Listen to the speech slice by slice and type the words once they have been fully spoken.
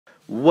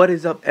What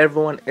is up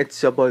everyone,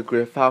 it's your boy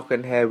Grey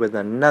Falcon here with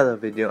another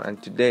video,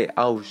 and today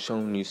I'll be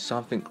showing you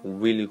something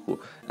really cool,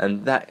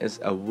 and that is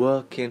a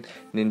working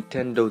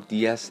Nintendo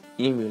DS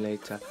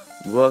emulator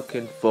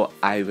working for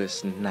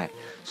iOS 9.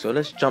 So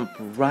let's jump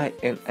right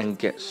in and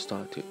get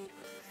started.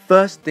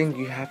 First thing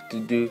you have to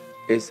do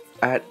is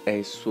add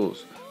a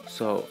source.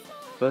 So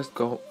first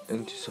go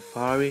into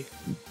Safari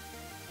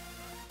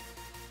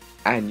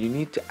and you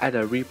need to add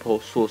a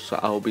repo source, so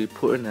I'll be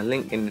putting a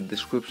link in the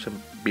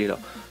description below.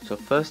 So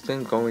first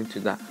thing, go into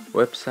that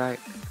website,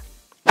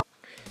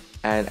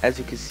 and as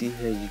you can see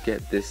here you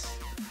get this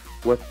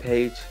web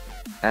page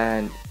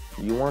and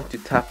you want to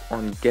tap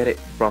on get it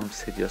from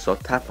Cydia. So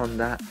tap on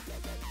that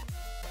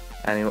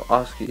and it will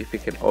ask you if you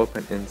can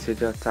open in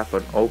Cydia. Tap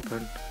on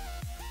open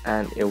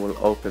and it will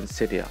open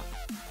Cydia.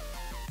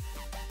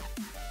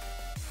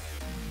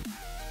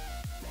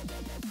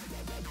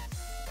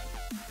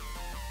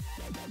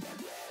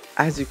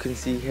 As you can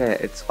see here,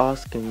 it's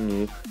asking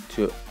you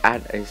to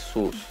add a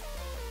source.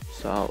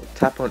 So I'll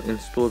tap on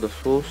install the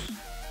source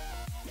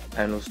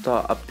and we'll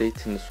start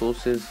updating the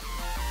sources.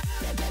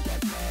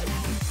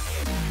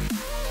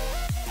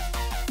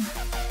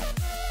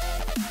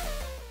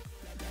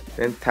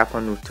 Then tap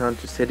on return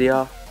to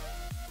Cydia.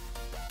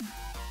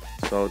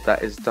 So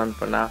that is done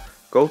for now.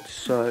 Go to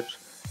search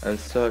and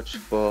search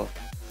for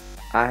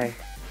iNDS.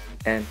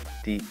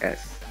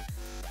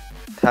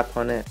 Tap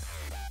on it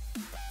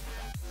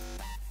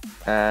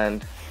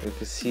and you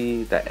can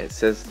see that it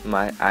says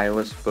my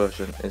iOS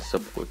version is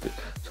supported.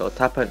 So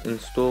tap on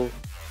install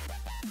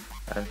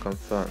and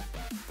confirm.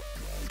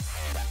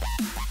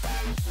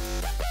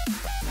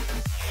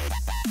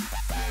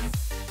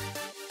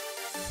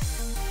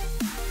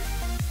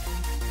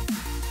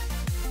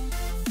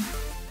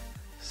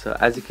 So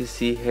as you can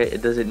see here,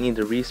 it doesn't need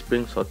a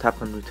respring, so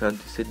tap on return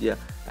to Cydia,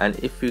 and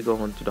if you go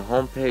onto the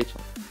home page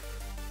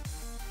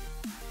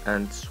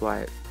and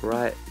swipe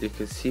right, you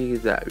can see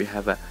that we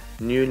have a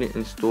newly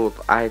installed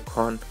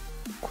icon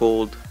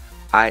called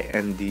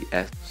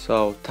iNDS.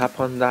 So tap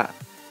on that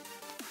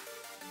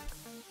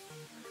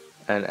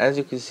and as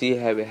you can see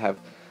here we have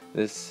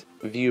this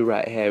view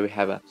right here. We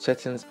have a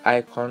settings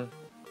icon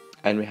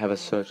and we have a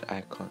search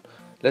icon.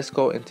 Let's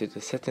go into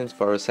the settings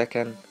for a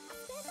second,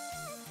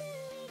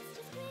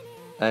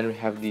 and we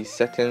have these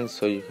settings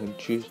so you can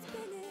choose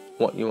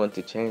what you want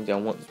to change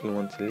and what you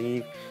want to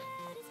leave.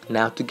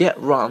 Now to get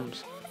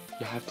ROMs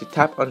you have to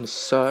tap on the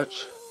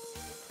search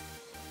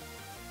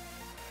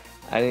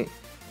and it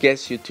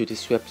gets you to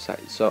this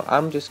website. So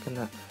I'm just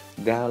gonna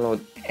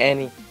download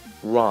any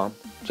ROM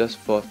just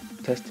for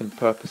testing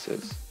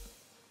purposes.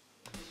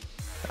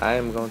 I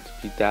am going to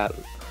be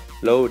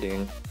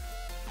downloading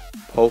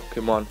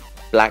Pokemon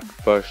Black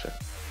version,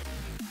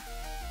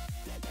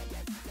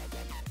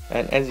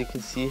 and as you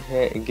can see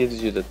here it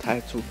gives you the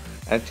title.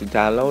 And to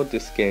download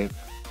this game,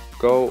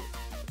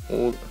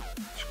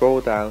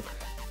 scroll down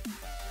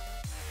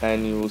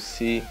and you will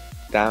see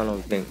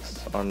download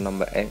links on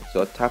number 8.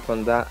 So tap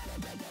on that,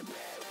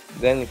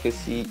 then you can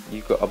see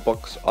you got a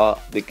box art,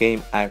 the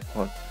game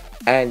icon,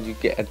 and you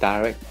get a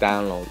direct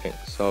download link.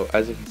 So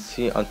as you can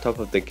see on top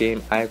of the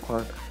game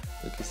icon,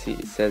 you can see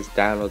it says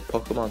download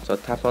Pokemon. So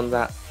tap on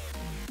that,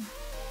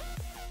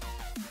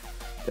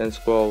 then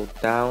scroll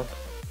down,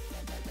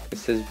 it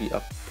says we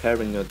are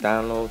preparing your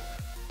download,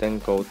 then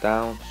go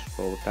down,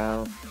 scroll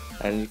down,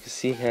 and you can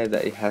see here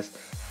that it has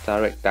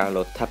direct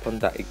download. Tap on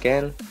that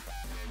again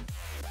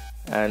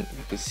and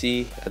you can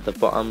see at the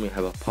bottom we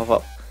have a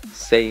pop-up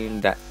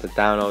saying that the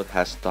download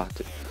has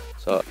started.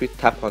 So if we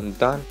tap on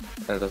done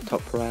at the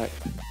top right,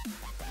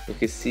 you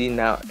can see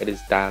now it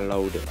is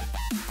downloaded.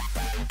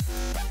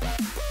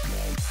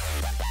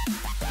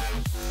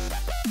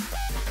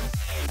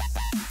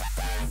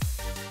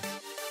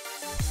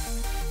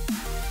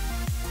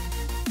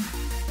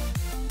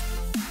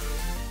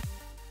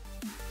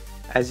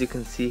 As you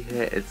can see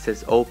here it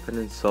says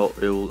opening, so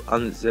it will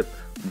unzip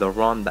the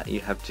ROM that you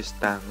have just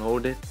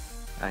downloaded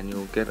and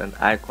you'll get an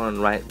icon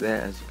right there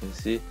as you can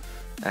see.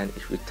 And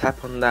if you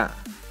tap on that,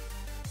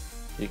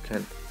 you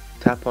can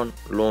tap on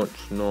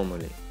launch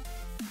normally.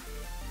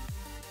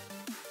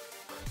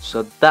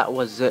 So that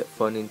was it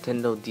for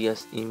Nintendo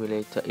DS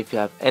emulator. If you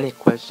have any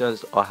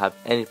questions or have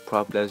any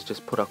problems,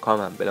 just put a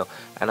comment below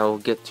and I will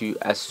get to you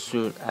as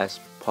soon as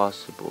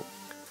possible.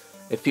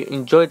 If you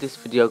enjoyed this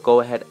video,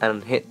 go ahead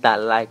and hit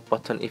that like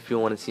button. If you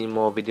want to see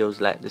more videos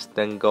like this,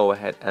 then go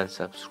ahead and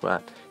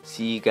subscribe.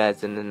 See you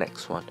guys in the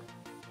next one.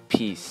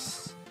 Peace.